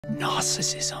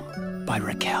Narcissism by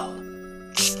Raquelle.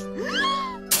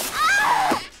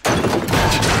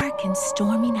 Dark and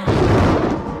stormy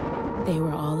night. They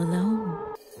were all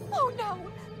alone. Oh no!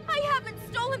 I haven't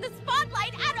stolen the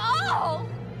spotlight at all!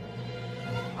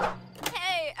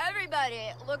 Hey,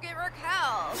 everybody, look at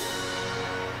Raquelle.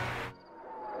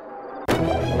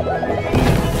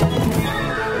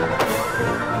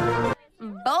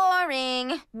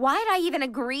 Boring. Why'd I even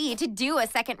agree to do a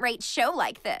second-rate show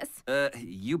like this?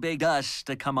 You begged us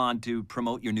to come on to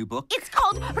promote your new book? It's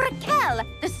called Raquelle,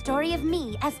 the story of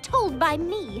me as told by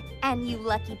me. And you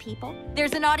lucky people,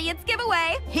 there's an audience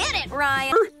giveaway. Hit it,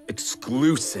 Ryan.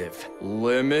 Exclusive,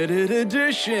 limited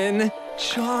edition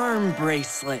charm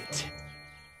bracelet.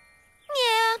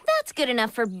 Yeah, that's good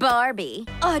enough for Barbie.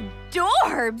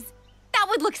 Adorbs! That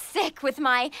would look sick with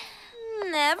my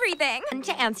everything. And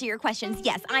to answer your questions,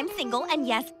 yes, I'm single, and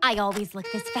yes, I always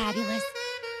look this fabulous.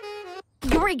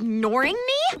 You're ignoring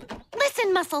me?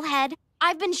 Listen, musclehead,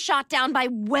 I've been shot down by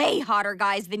way hotter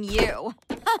guys than you.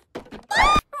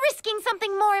 Risking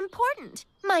something more important,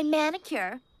 my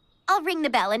manicure. I'll ring the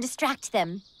bell and distract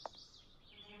them.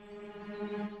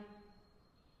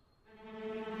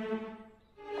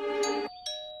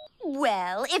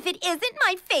 Well, if it isn't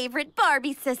my favorite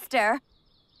Barbie sister.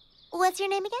 What's your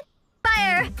name again?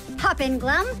 Fire! Hop in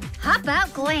glum, hop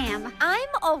out glam. I'm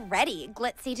already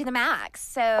glitzy to the max,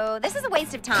 so this is a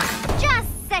waste of time. Just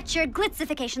set your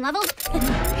glitzification levels.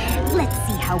 Let's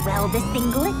see how well this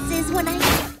thing glitzes when I...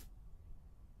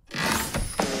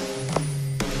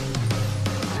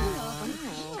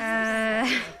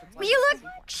 You look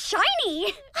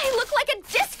shiny. I look like a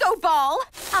disco ball.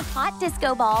 A hot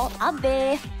disco ball,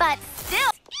 but still.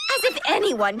 As if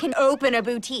anyone can open a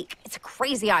boutique. It's a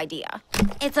crazy idea.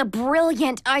 It's a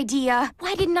brilliant idea.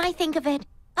 Why didn't I think of it?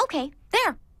 Okay,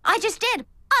 there. I just did.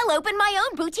 I'll open my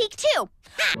own boutique too.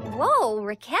 Ha! Whoa,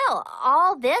 Raquelle,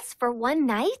 all this for one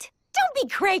night? Don't be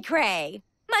cray-cray.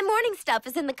 My morning stuff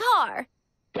is in the car.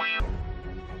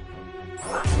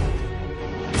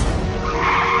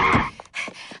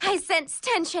 I sensed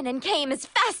tension and came as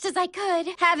fast as I could.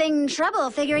 Having trouble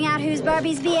figuring out who's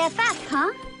Barbie's BFF,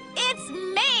 huh? It's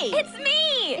me! It's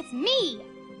me! It's me.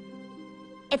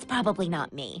 It's probably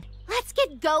not me. Let's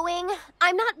get going.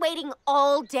 I'm not waiting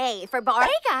all day for Barbie.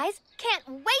 Hey guys, can't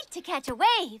wait to catch a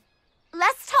wave.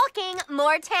 Less talking,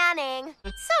 more tanning.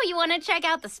 So you want to check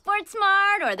out the Sports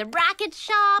Mart or the Racket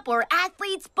Shop or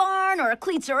Athlete's Barn or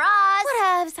Cleats R Us?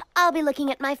 Whatevs, I'll be looking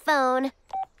at my phone.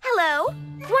 Hello?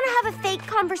 Want to have a fake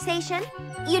conversation?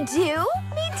 You do?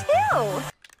 Me too.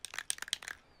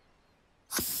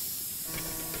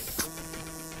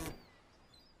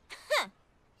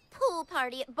 Pool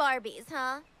party at Barbie's,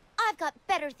 huh? I've got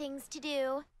better things to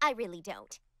do. I really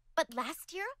don't. But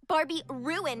last year, Barbie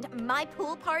ruined my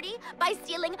pool party by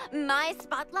stealing my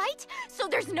spotlight, so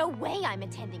there's no way I'm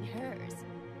attending hers.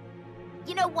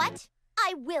 You know what?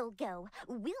 I will go.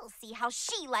 We'll see how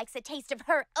she likes a taste of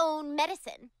her own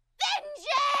medicine.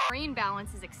 Vengeance! Brain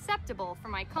balance is acceptable for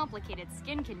my complicated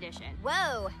skin condition.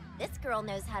 Whoa, this girl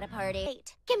knows how to party.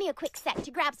 Wait, give me a quick sec to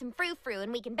grab some frou-frou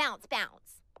and we can bounce.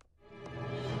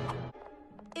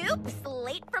 Oops,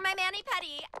 late for my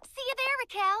mani-pedi. See you there,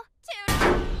 Raquelle. Dude,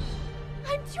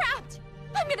 I'm trapped.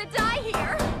 I'm gonna die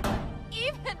here.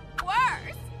 Even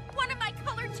worse, one of my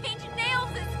color-changing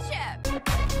nails is chipped.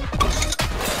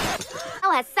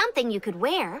 Oh, has something you could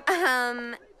wear.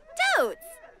 Totes.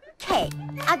 Okay,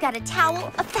 I've got a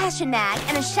towel, a fashion mag,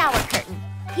 and a shower curtain.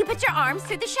 You put your arms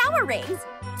through the shower rings.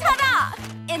 Ta-da!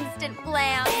 Instant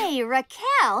glam. Hey,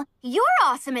 Raquelle, you're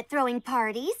awesome at throwing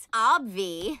parties.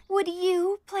 Obvi. Would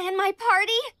you plan my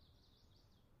party?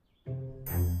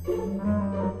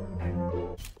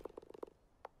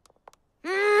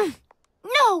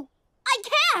 No, I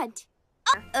can't.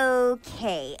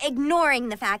 Okay, ignoring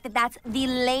the fact that that's the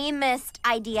lamest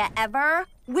idea ever,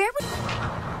 where would...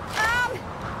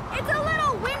 it's a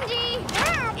little windy.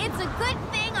 It's a good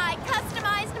thing I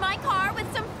customized my car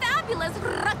with some fabulous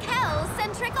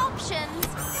Raquelle-centric options.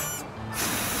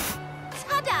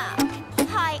 Ta-da!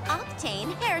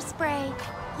 High-octane hairspray.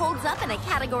 Holds up in a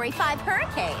Category 5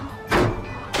 hurricane.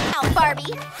 Now,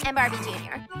 Barbie and Barbie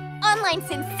Jr. Online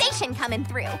sensation coming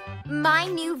through. My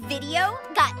new video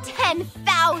got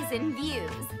 10,000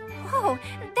 views. Oh,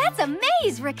 that's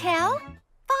amazing, Raquelle.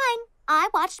 Fine, I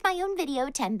watched my own video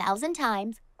 10,000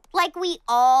 times. Like we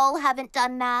all haven't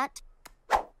done that.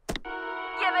 Give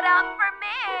it up for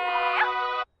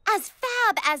me! As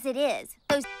fab as it is,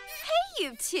 those... Hey,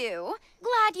 you two!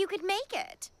 Glad you could make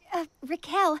it.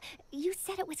 Raquelle, you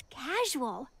said it was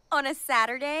casual. On a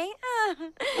Saturday?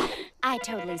 I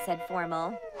totally said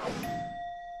formal.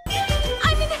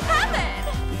 I'm in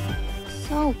heaven!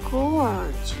 so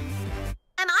gorge.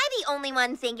 Am I the only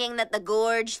one thinking that the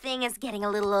gorge thing is getting a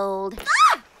little old?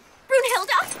 Ah! Brunhilde?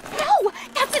 No!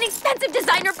 That's an expensive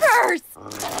designer purse!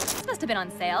 Must have been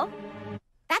on sale.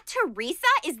 That Teresa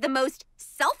is the most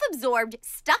self-absorbed,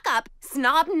 stuck-up,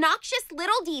 snob-noxious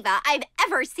little diva I've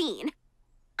ever seen.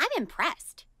 I'm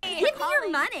impressed. With your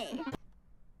money.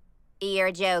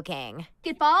 You're joking.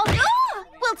 Good ball.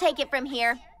 We'll take it from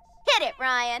here. Hit it,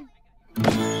 Ryan.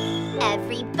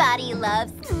 Everybody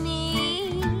loves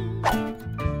me.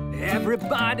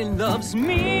 Everybody loves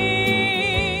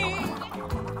me.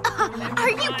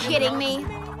 Are you kidding me?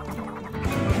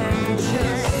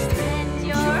 Spend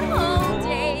your whole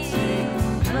day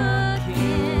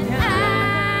looking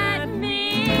at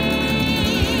me.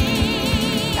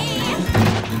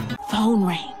 Phone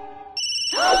ring.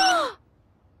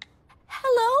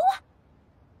 Hello?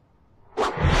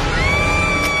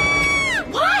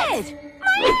 What?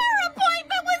 My hair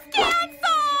appointment was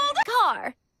canceled! Car.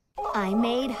 I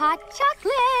made hot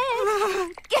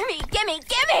chocolate.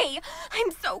 Gimme!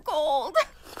 I'm so cold.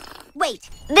 Wait,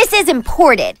 this is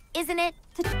imported, isn't it?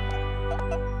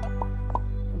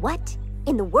 What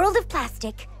in the world of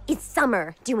plastic is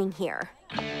Summer doing here?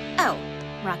 Oh,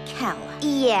 Raquelle.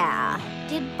 Yeah.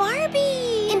 Did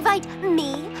Barbie invite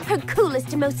me, her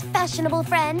coolest and most fashionable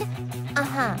friend?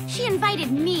 Uh-huh. She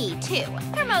invited me, too.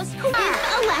 Her most cool.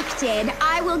 If elected,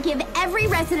 I will give every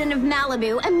resident of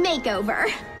Malibu a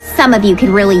makeover. Some of you could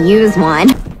really use one.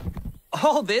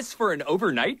 All this for an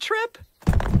overnight trip?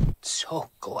 So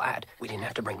glad we didn't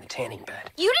have to bring the tanning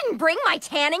bed. You didn't bring my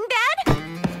tanning bed?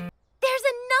 There's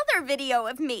another video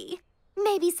of me.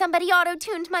 Maybe somebody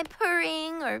auto-tuned my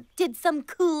purring or did some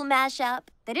cool mashup.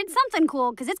 They did something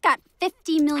cool because it's got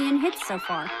 50 million hits so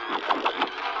far.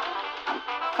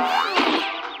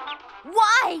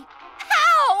 Why?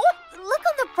 How? Look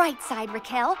on the bright side,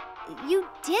 Raquelle. You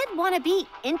did want to be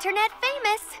internet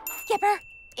famous. Skipper,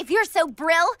 if you're so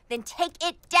brill, then take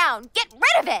it down. Get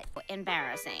rid of it.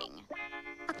 Embarrassing.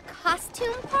 A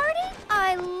costume party?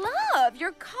 I love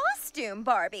your costume,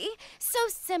 Barbie. So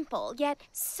simple, yet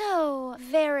so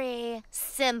very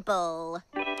simple.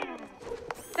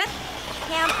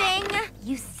 Camping?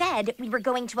 You said we were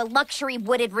going to a luxury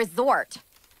wooded resort.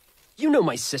 You know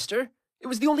my sister. It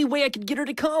was the only way I could get her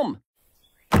to come.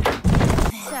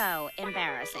 So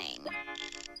embarrassing.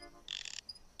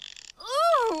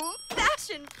 Ooh,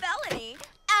 fashion felony.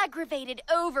 Aggravated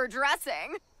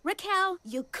overdressing. Raquelle,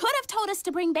 you could have told us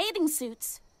to bring bathing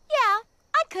suits. Yeah,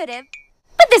 I could have.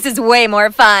 But this is way more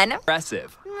fun.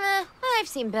 Impressive. I've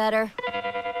seen better.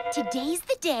 Today's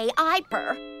the day I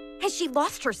purr. Has she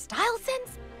lost her style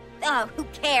sense? Oh, who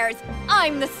cares?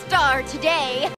 I'm the star today.